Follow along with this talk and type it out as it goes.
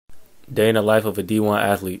Day in the life of a D1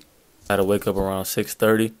 athlete. I had to wake up around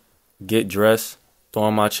 6:30, get dressed, throw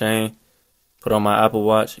on my chain, put on my Apple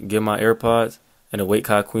Watch, get my AirPods, and to wake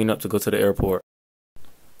Kai Queen up to go to the airport.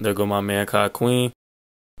 There go my man Kai Queen,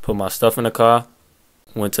 put my stuff in the car,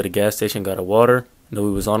 went to the gas station, got a water, knew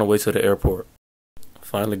we was on the way to the airport.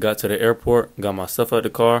 Finally got to the airport, got my stuff out the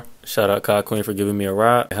car. Shout out Kai Queen for giving me a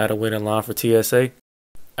ride. I had to wait in line for TSA.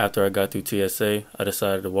 After I got through TSA, I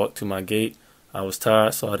decided to walk to my gate. I was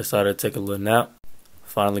tired, so I decided to take a little nap.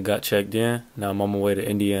 Finally got checked in. Now I'm on my way to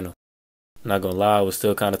Indiana. Not gonna lie, I was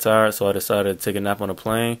still kind of tired, so I decided to take a nap on the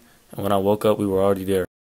plane. And when I woke up, we were already there.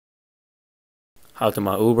 Hopped in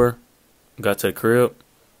my Uber, got to the crib,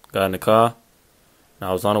 got in the car, and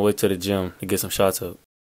I was on the way to the gym to get some shots up.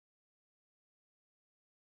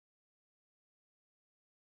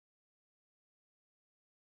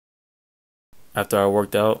 After I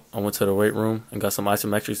worked out, I went to the weight room and got some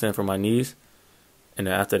isometrics in for my knees. And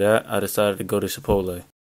then after that, I decided to go to Chipotle.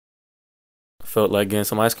 Felt like getting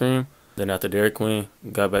some ice cream. Then after Dairy Queen,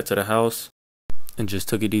 got back to the house and just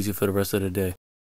took it easy for the rest of the day.